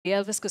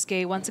Elvis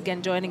Kuske once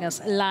again joining us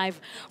live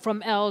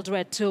from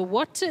Eldoret.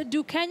 What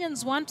do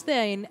Kenyans want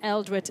there in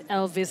Eldoret,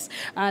 Elvis?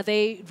 Are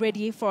they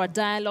ready for a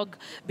dialogue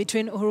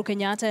between Uhuru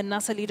Kenyatta and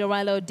NASA leader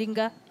Raila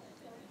Odinga?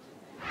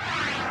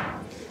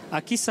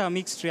 Akisa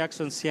mixed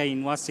reactions here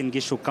in Uasin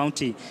Gishu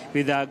County,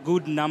 with a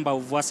good number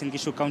of Uasin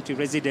Gishu County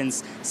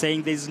residents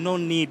saying there is no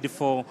need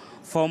for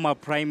former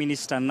Prime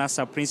Minister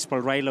NASA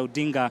Principal Raila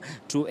Odinga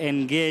to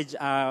engage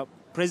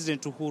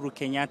President Uhuru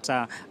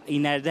Kenyatta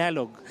in a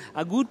dialogue.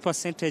 A good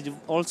percentage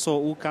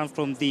also who come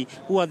from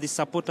who are the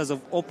supporters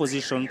of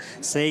opposition,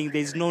 saying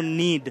there is no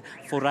need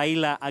for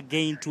Raila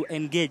again to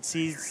engage.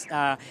 He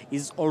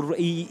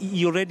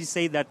already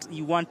said that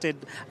he wanted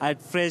a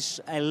fresh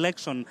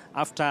election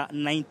after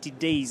 90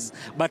 days.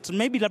 But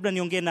maybe labda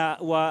niongee na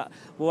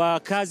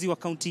wakazi wa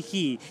kaunti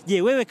hii.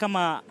 Je, wewe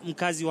kama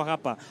mkazi wa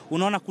hapa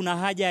unaona kuna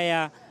haja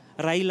ya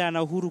Raila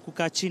na Uhuru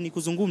kukaa chini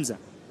kuzungumza?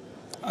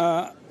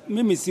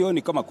 Mimi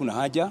sioni kama kuna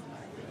haja.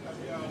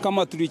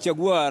 Kama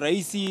tulichagua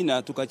rais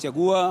na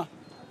tukachagua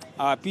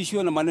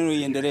apishwe na maneno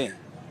iendelee.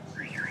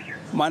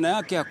 Maana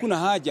yake hakuna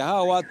haja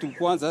hawa watu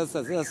kwanza.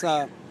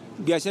 Sasa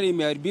biashara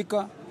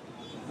imeharibika,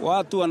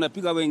 watu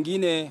wanapiga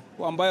wengine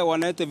ambao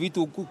wanaleta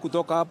vitu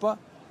kutoka hapa.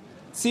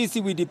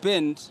 Sisi we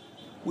depend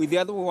with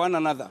one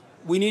another.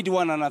 We need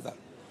one another.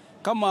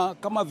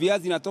 Kama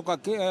viazi inatoka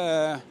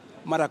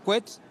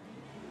Marakwet,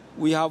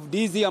 we have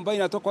dizi ambayo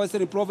inatoka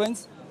Western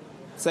Province.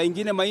 Saa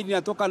ingine mahindi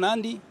inatoka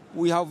Nandi.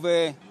 We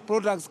have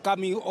products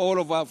coming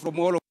from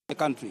all over the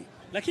country.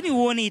 Lakini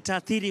huoni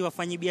itaathiri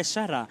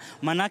wafanyabiashara?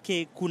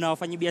 Manake kuna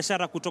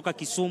wafanyabiashara kutoka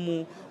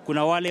Kisumu,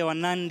 kuna wale wa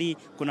Nandi,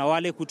 kuna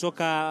wale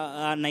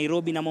kutoka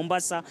Nairobi na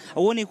Mombasa.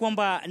 Huoni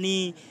kwamba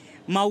ni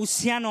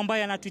mahusiano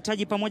ambayo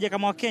yanatuhitaji pamoja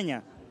kama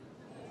Wakenya?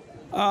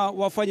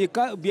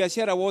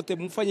 Wafanyabiashara wote,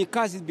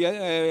 mfanyikazi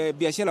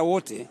biashara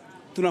wote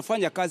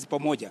tunafanya kazi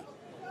pamoja.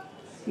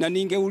 Na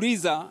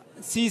ningeuliza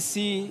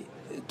sisi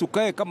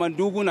tukae kama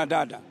ndugu na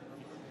dada.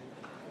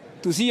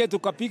 Tusije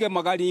tukapiga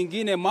magari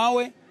nyingine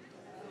mawe,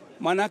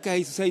 manake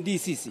haitusaidii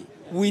sisi.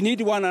 We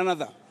need one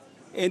another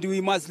and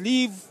we must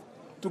live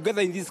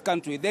together in this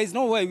country. There is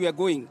nowhere we are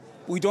going.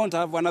 We don't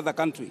have another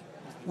country.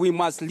 We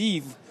must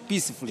live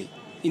peacefully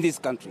in this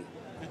country.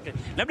 Okay.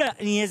 Labda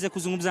niweze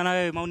kuzungumza na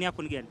wewe, maoni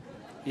yako ni gani?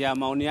 Ya,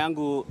 maoni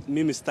yangu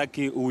mimi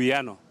sitaki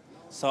uwiano.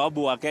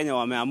 Sababu Wakenya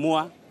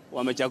wameamua,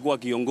 wamechagua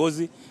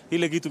kiongozi.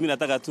 Ile kitu mimi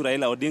nataka tu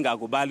Raila Odinga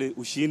akubali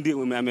ushindi,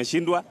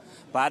 ameshindwa.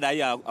 Baada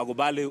hiyo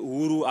akubali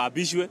Uhuru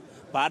abishwe.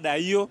 Baada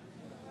hiyo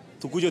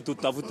tukuje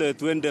tutafute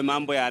tuende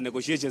mambo ya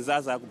negotiations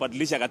sasa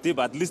kubadilisha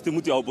katiba. At least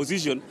mtu ya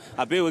opposition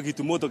apewe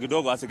kitu moto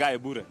kidogo asikae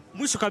bure.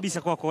 Mwisho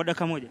kabisa kwa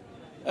dakika moja.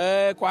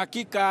 Kwa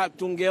hakika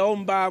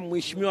tungeomba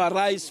Mheshimiwa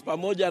Rais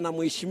pamoja na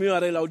Mheshimiwa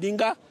Raila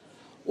Odinga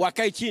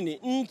wakae chini.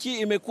 Nchi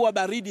imekuwa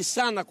baridi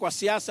sana kwa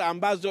siasa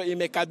ambazo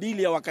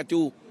imekabili ya wakati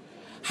huu.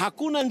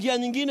 Hakuna njia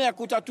nyingine ya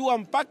kutatua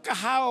mpaka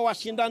hawa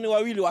washindani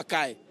wawili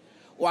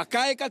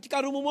wakae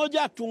katika rumu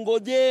moja,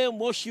 tungojee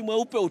moshi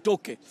mweupe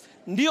utoke.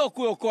 Ndio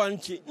kuokoa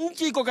nchi.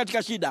 Nchi iko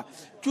katika shida.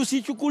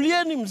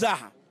 Tusichukulieni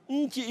mzaha.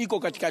 Nchi iko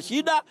katika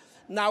shida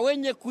na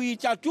wenye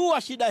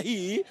kuitatua shida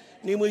hii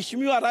ni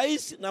Mheshimiwa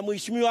Rais na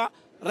Mheshimiwa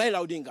Raila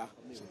Odinga.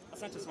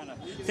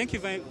 Thank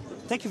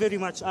you very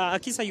much.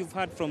 Akisa, you've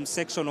heard from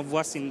section of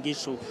Uasin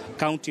Gishu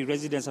County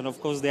residents, and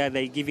of course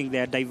they're giving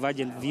their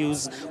divergent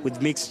views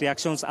with mixed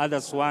reactions.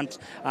 Others want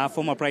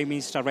former Prime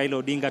Minister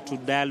Raila Odinga to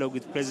dialogue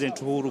with President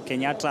Uhuru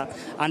Kenyatta,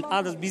 and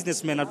other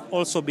businessmen have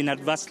also been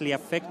adversely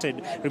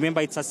affected.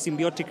 Remember, it's a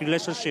symbiotic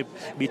relationship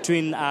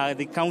between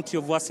the county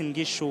of Uasin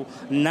Gishu,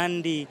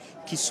 Nandi,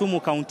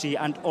 Kisumu County,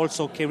 and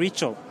also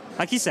Kericho.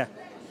 Akisa.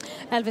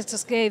 Elvis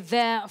Kuske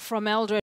there from Eldoret.